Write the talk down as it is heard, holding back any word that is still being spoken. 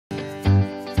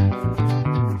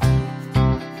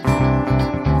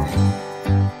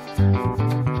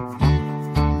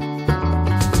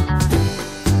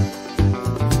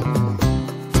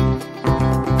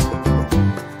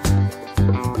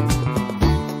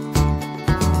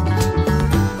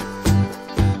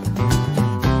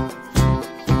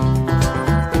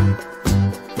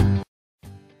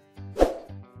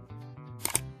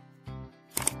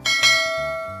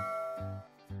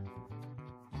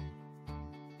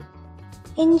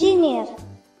Engineer,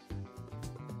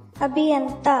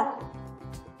 अभियंता।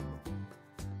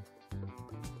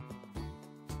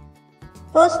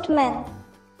 Postman,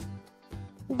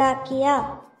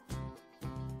 डाकिया।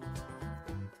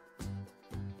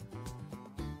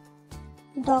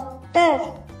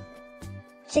 Doctor,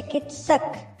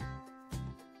 चिकित्सक।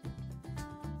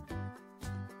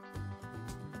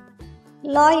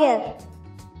 लॉयर,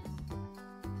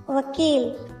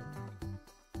 वकील।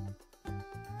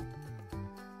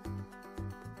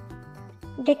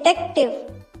 डिटेक्टिव,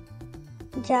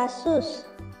 जासूस।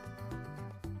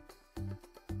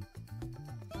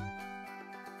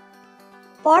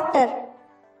 पॉटर,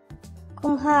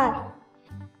 कुम्हार।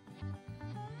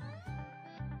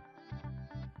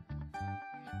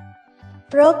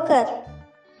 ब्रोकर,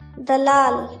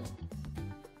 दलाल।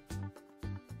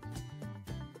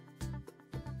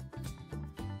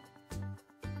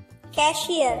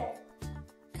 कैशियर,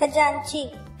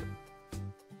 खजांची।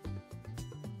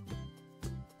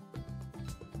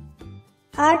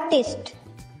 आर्टिस्ट,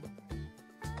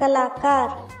 कलाकार।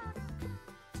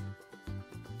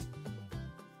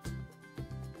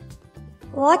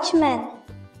 वॉचमैन,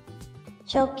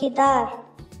 चौकीदार।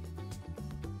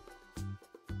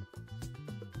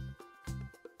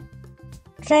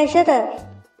 ट्रेजरर,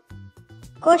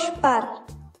 कोषपाल।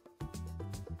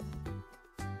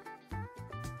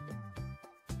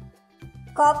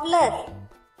 कॉबलर,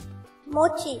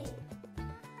 मोची।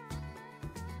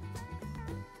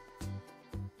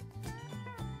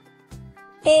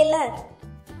 टेलर,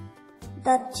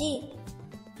 दर्जी।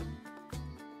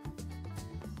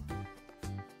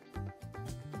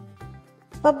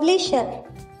 पब्लिशर,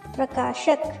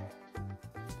 प्रकाशक।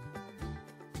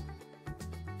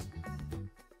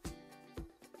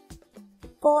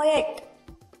 पोएट,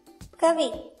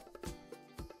 कवि।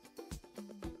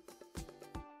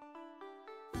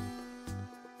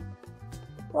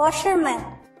 वॉशरमैन,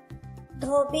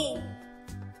 धोबी।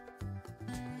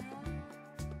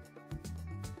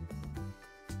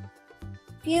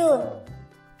 प्यून,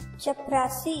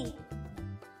 चपरासी।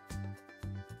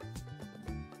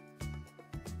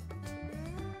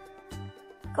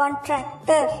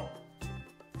 कॉन्ट्रैक्टर,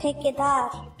 ठेकेदार।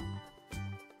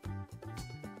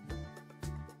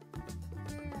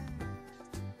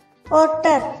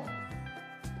 Porter,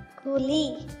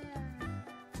 coolie.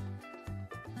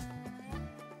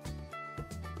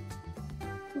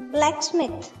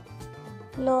 ब्लैकस्मिथ,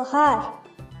 लोहार।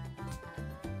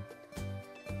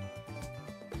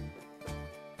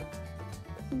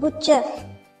 बुचर,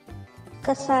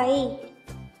 कसाई।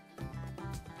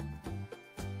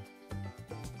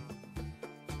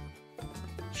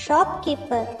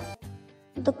 शॉपकीपर,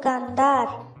 दुकानदार।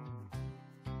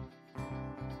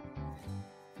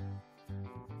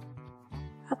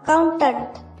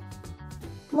 अकाउंटेंट,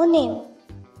 मुनीम।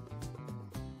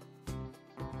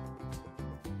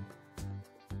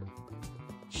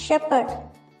 शेपर्ड,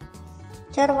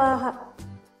 चरवाहा।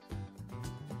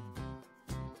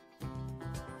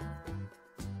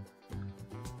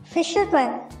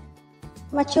 फिशरमैन,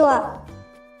 मछुआ।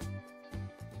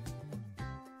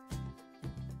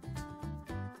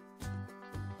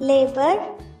 लेबर,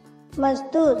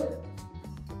 मजदूर।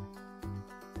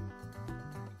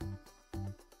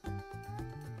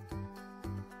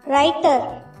 राइटर,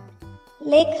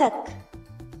 लेखक।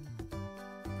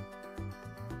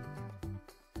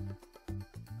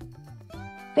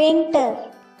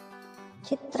 पेंटर,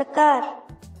 चित्रकार।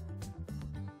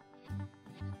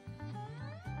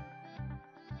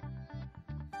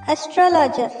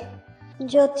 एस्ट्रोलॉजर,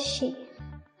 ज्योतिषी।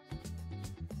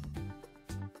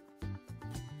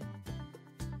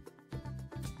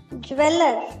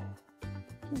 ज्वेलर,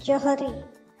 जौहरी।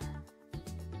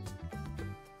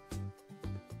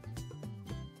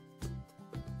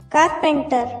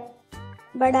 कारपेंटर,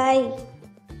 बढ़ाई।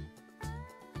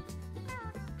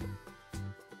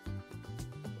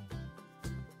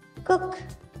 कुक,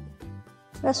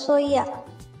 रसोइया।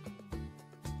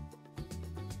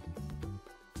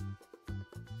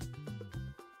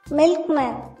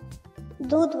 मिल्कमैन,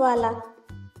 दूध वाला।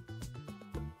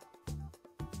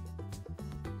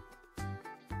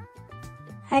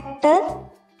 एक्टर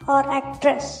और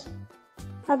एक्ट्रेस,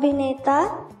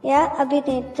 अभिनेता या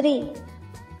अभिनेत्री।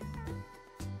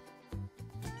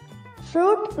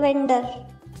 फ्रूट वेंडर,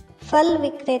 फल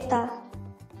विक्रेता।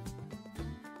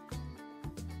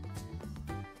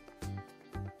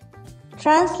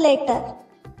 ट्रांसलेटर,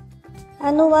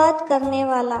 अनुवाद करने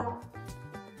वाला।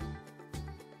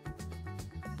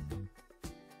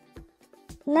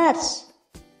 नर्स,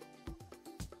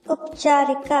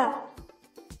 उपचारिका।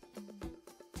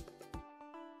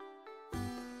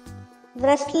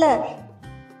 रेसलर,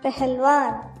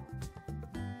 पहलवान।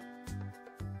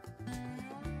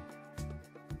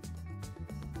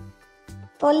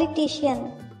 पॉलिटिशियन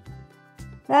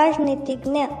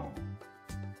राजनीतिज्ञ,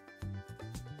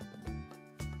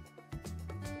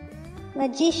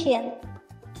 मैजिशियन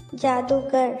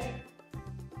जादूगर,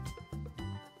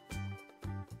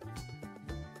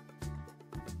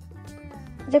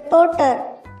 रिपोर्टर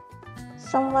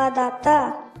संवाददाता,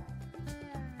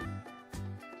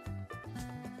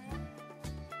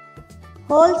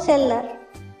 होलसेलर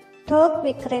थोक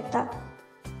विक्रेता,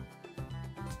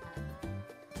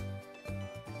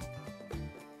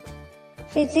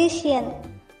 फिजिशियन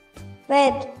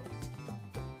वैद्य,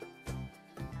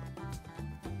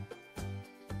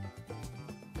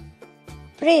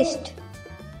 प्रीस्ट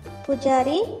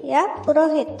पुजारी या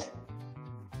पुरोहित,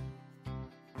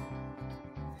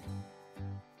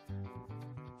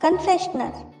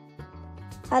 कन्फेशनर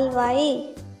हलवाई,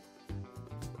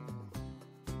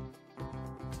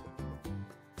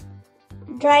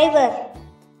 ड्राइवर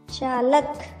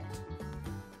चालक,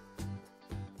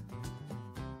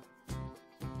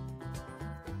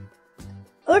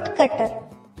 वुड कटर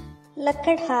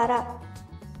लकड़हारा,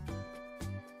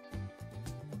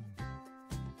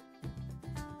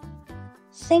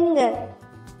 सिंगर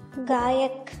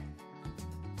गायक,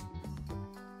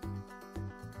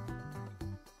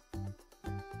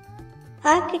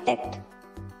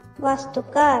 आर्किटेक्ट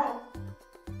वास्तुकार,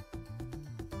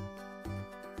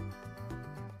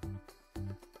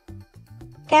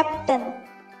 कैप्टन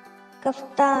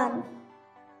कप्तान,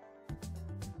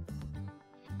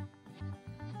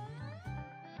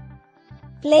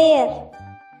 प्लेयर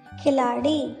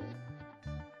खिलाड़ी,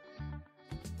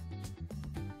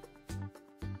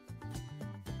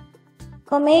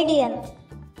 कॉमेडियन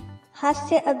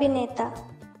हास्य अभिनेता,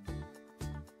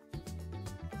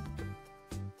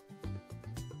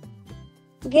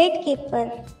 गेटकीपर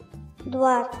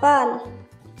द्वारपाल,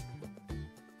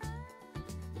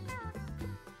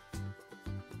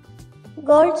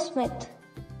 गोल्डस्मिथ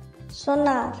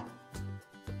सोनार,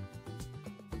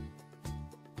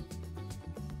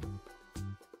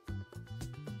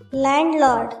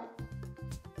 लैंडलॉर्ड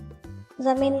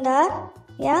जमींदार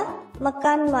या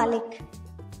मकान मालिक,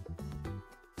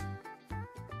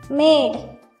 मेड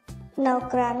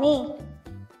नौकरानी,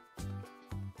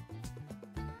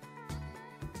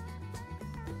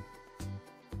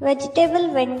 वेजिटेबल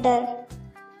वेंडर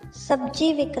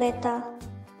सब्जी विक्रेता,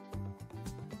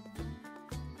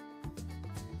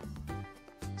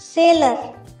 सेलर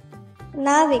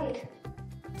नाविक,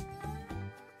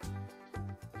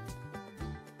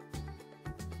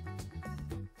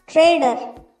 ट्रेडर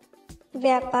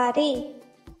व्यापारी,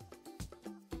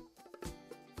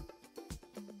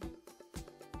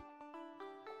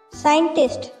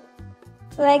 साइंटिस्ट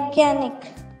वैज्ञानिक,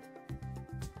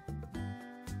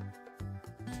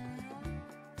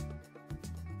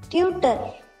 ट्यूटर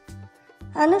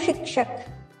अनुशिक्षक,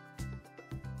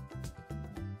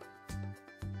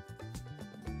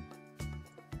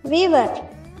 वीवर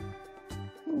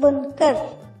बुनकर,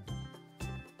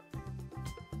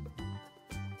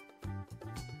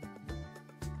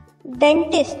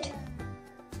 डेंटिस्ट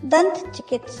दंत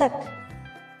चिकित्सक,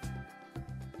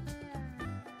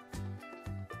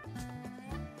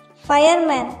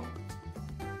 फायरमैन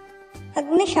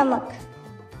अग्निशमक,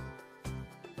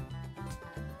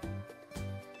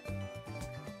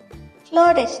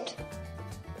 फ्लोरिस्ट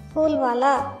फूल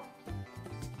वाला,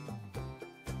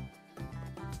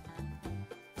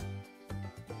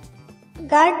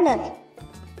 गार्डनर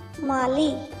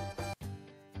माली,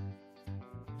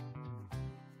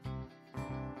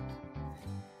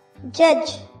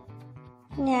 जज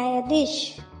न्यायाधीश,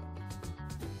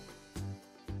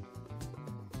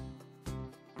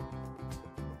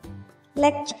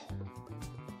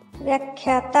 लेक्चर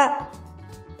व्याख्याता,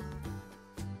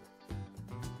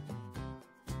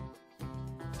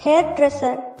 हेयर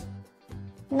ड्रेसर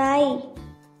नाई,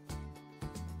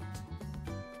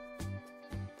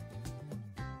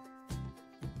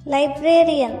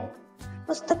 लाइब्रेरियन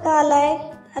पुस्तकालय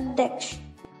अध्यक्ष,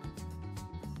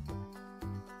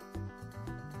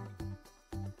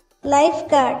 लाइफ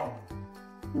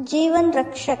गार्ड जीवन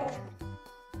रक्षक,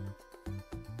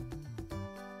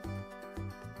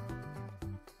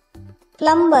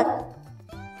 प्लम्बर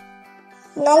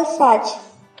नलसाज,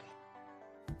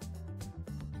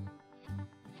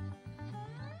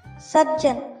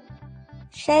 सर्जन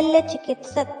शल्य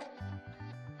चिकित्सक,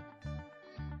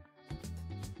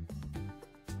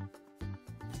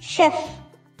 शेफ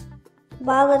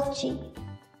बावर्ची,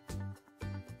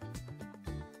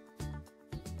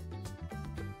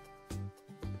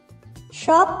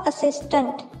 शॉप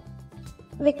असिस्टेंट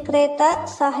विक्रेता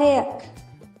सहायक,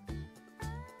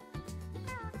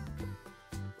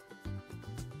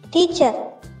 टीचर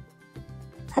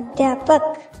अध्यापक,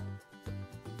 अध्यापक,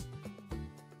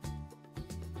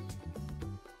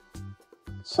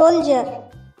 सोल्जर,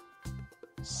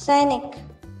 सैनिक,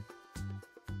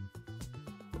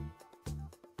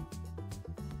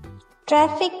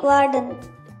 ट्रैफिक वार्डन,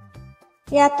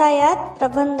 यातायात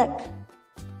प्रबंधक,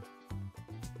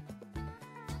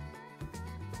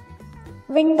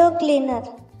 विंडो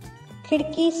क्लीनर,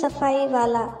 खिड़की सफाई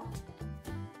वाला,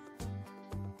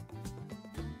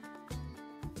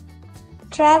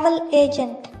 ट्रैवल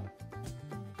एजेंट,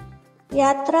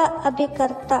 यात्रा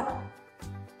अभिकर्ता,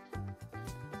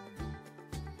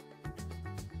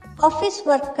 ऑफिस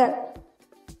वर्कर,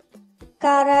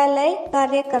 कार्यालय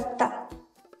कार्यकर्ता,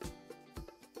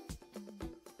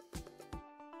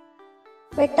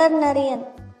 वेटरनरियन,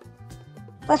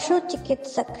 पशु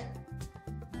चिकित्सक,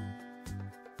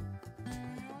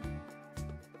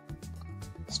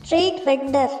 स्ट्रीट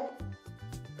वेंडर,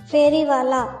 फेरी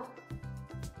वाला,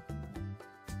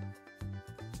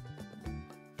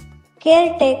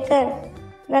 केयर टेकर,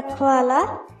 रखवाला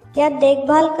या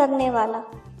देखभाल करने वाला,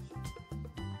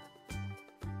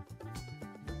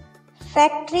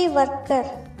 फैक्ट्री वर्कर,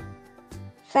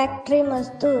 फैक्ट्री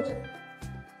मजदूर,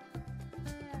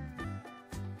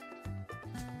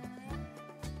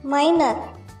 माइनर,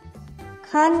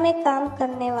 खान में काम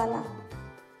करने वाला,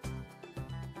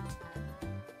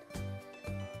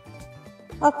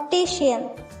 ऑप्टिशियन,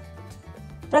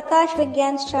 प्रकाश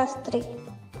विज्ञान शास्त्री,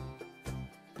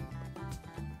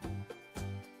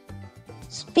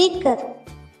 स्पीकर,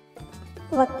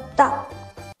 वक्ता,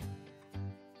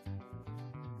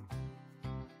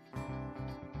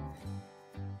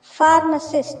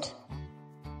 फार्मासिस्ट,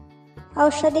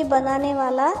 औषधि बनाने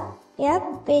वाला या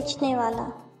बेचने वाला,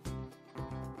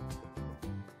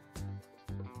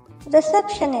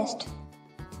 रिसेप्शनिस्ट,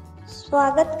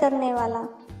 स्वागत करने वाला,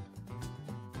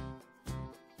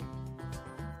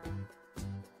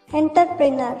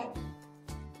 एंटरप्रेन्योर,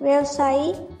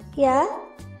 व्यवसायी या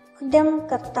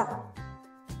उद्यमकर्ता,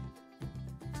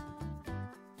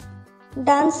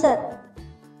 डांसर,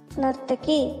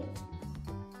 नर्तकी,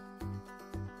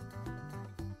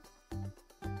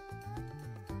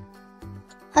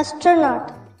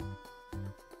 एस्ट्रोनॉट,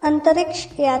 अंतरिक्ष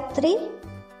यात्री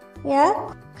या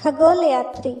खगोल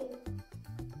यात्री,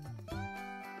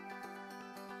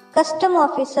 कस्टम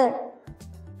ऑफिसर,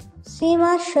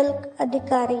 सीमा शुल्क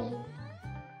अधिकारी,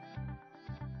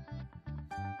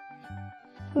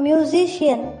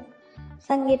 म्यूजिशियन,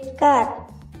 संगीतकार,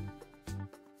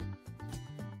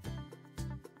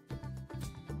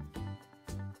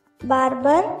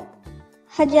 बार्बर,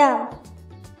 हजाम,